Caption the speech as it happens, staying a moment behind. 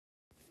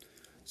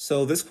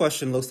So this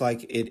question looks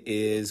like it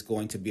is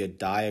going to be a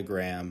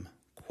diagram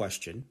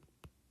question.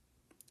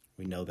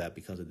 We know that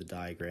because of the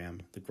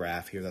diagram, the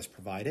graph here that's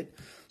provided.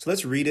 So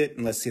let's read it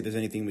and let's see if there's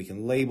anything we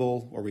can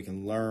label or we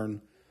can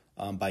learn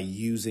by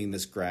using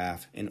this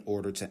graph in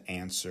order to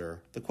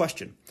answer the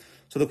question.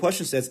 So the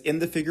question says, in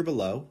the figure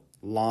below,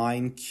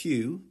 line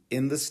Q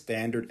in the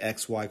standard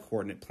XY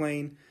coordinate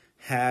plane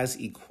has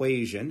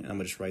equation, and I'm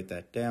going to just write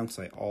that down because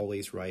I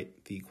always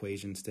write the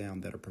equations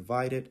down that are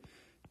provided,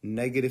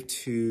 negative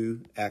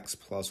 2x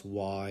plus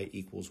y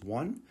equals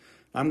 1.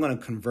 I'm going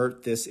to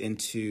convert this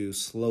into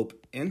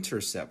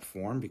slope-intercept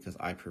form because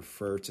I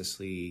prefer to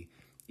see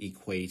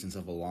equations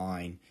of a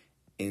line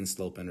in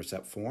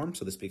slope-intercept form.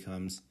 So this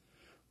becomes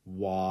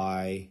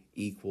y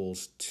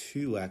equals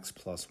 2x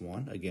plus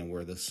 1, again,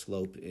 where the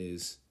slope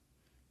is,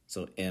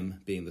 so m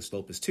being the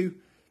slope is 2,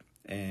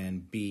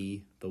 and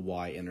b, the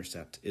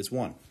y-intercept is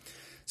 1.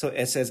 So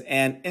it says,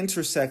 and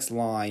intersects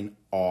line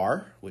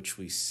R, which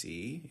we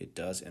see, it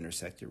does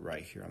intersect it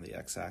right here on the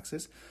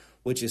x-axis,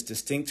 which is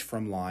distinct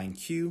from line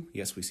Q.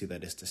 Yes, we see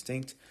that it's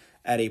distinct.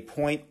 At a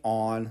point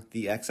on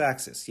the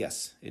x-axis.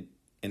 Yes, it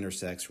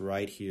intersects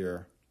right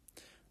here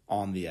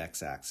on the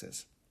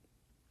x-axis.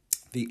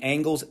 The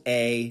angles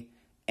A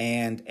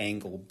and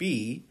angle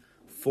B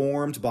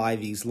formed by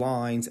these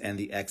lines and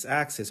the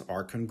x-axis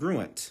are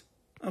congruent.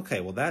 Okay,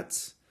 well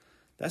that's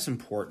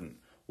important.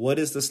 What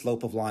is the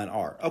slope of line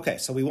R? Okay,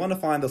 so we want to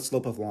find the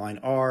slope of line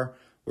R.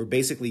 We're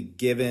basically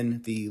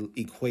given the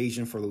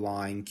equation for the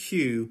line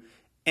Q,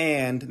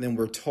 and then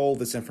we're told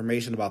this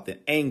information about the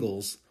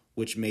angles,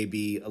 which may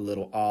be a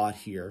little odd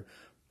here,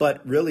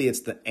 but really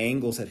it's the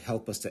angles that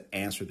help us to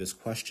answer this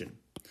question.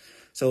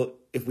 So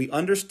if we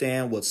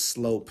understand what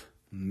slope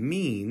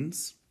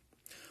means,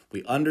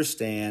 we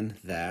understand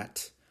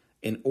that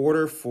in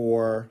order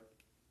for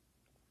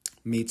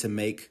me to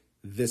make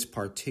this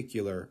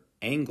particular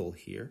angle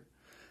here,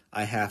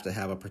 I have to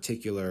have a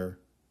particular,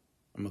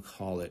 I'm going to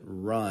call it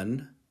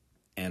run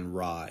and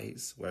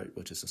rise, right,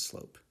 which is a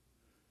slope.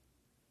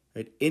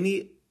 Right?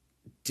 Any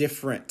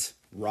different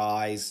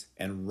rise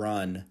and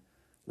run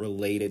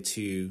related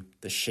to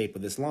the shape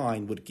of this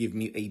line would give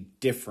me a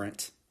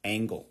different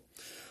angle.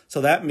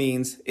 So that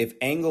means if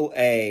angle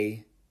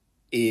A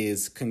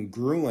is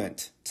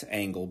congruent to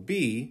angle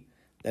B,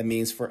 that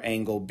means for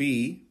angle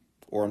B,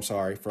 or I'm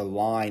sorry, for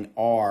line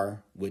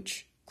R,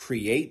 which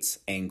creates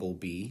angle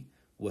B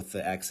with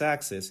the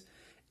x-axis,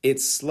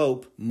 its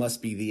slope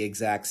must be the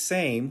exact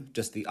same,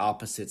 just the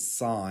opposite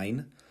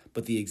sign,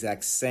 but the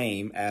exact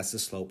same as the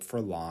slope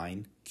for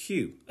line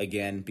Q.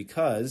 Again,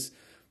 because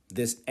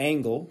this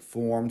angle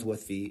formed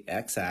with the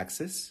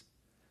x-axis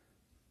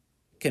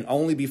can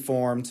only be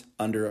formed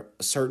under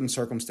certain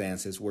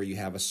circumstances where you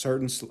have a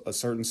certain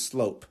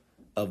slope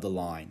of the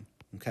line.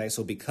 Okay,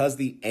 so because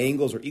the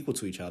angles are equal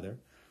to each other,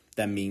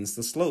 that means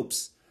the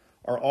slopes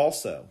are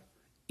also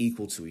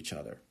equal to each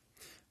other,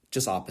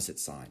 just opposite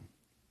sign.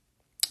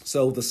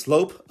 So the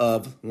slope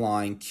of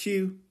line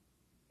Q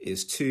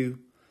is 2,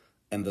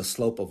 and the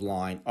slope of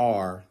line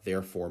R,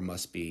 therefore,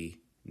 must be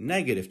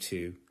negative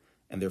 2,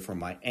 and therefore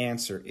my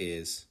answer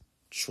is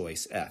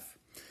choice F.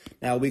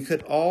 Now, we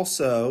could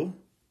also,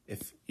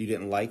 if you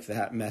didn't like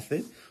that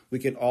method, we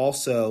could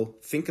also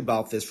think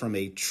about this from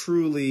a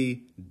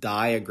truly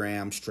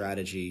diagram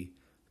strategy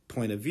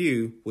point of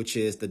view, which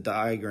is the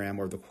diagram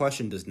or the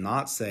question does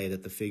not say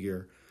that the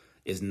figure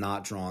is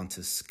not drawn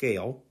to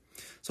scale.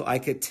 So I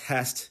could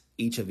test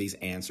each of these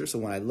answers. So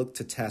when I look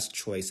to test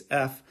choice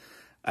F,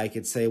 I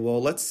could say,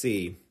 well, let's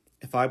see.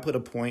 If I put a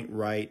point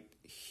right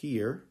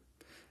here,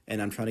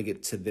 and I'm trying to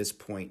get to this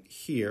point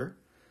here,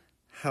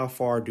 how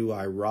far do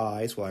I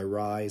rise? Well, I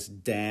rise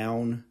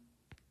down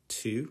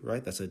 2,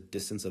 right? That's a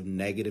distance of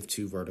negative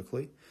 2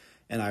 vertically.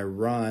 And I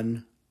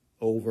run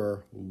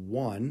over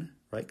 1,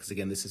 right? Because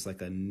again, this is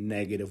like a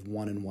negative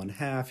 1 and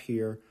 1/2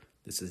 here.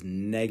 This is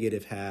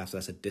negative half, so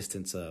that's a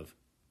distance of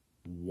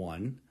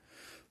 1,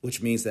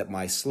 which means that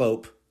my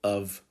slope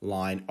of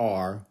line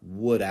R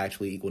would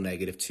actually equal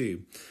negative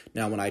 2.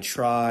 Now, when I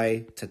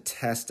try to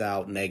test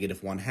out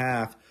negative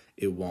 1/2,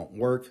 it won't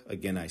work.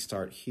 Again, I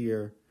start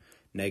here.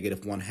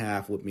 Negative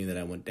 1/2 would mean that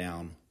I went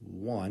down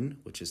 1,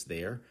 which is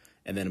there.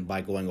 And then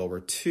by going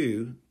over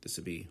 2, this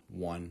would be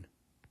 1,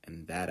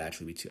 and that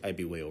actually be 2. I'd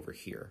be way over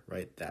here,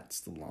 right? That's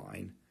the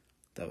line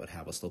that would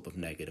have a slope of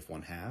negative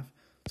 1/2.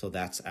 So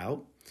that's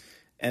out.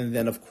 And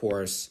then, of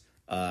course,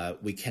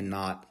 we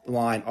cannot,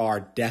 line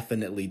R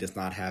definitely does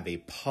not have a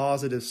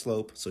positive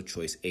slope, so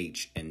choice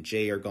H and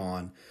J are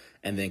gone,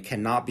 and then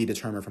cannot be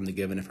determined from the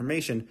given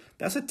information.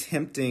 That's a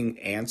tempting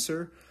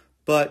answer,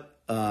 but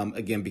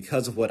again,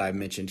 because of what I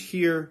mentioned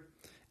here,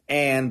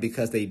 and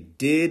because they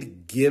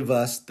did give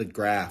us the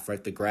graph,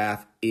 right? The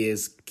graph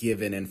is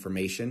given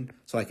information,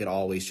 so I could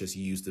always just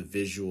use the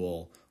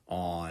visual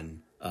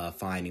on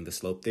finding the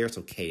slope there,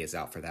 so K is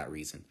out for that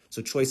reason.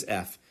 So choice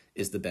F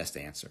is the best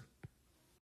answer.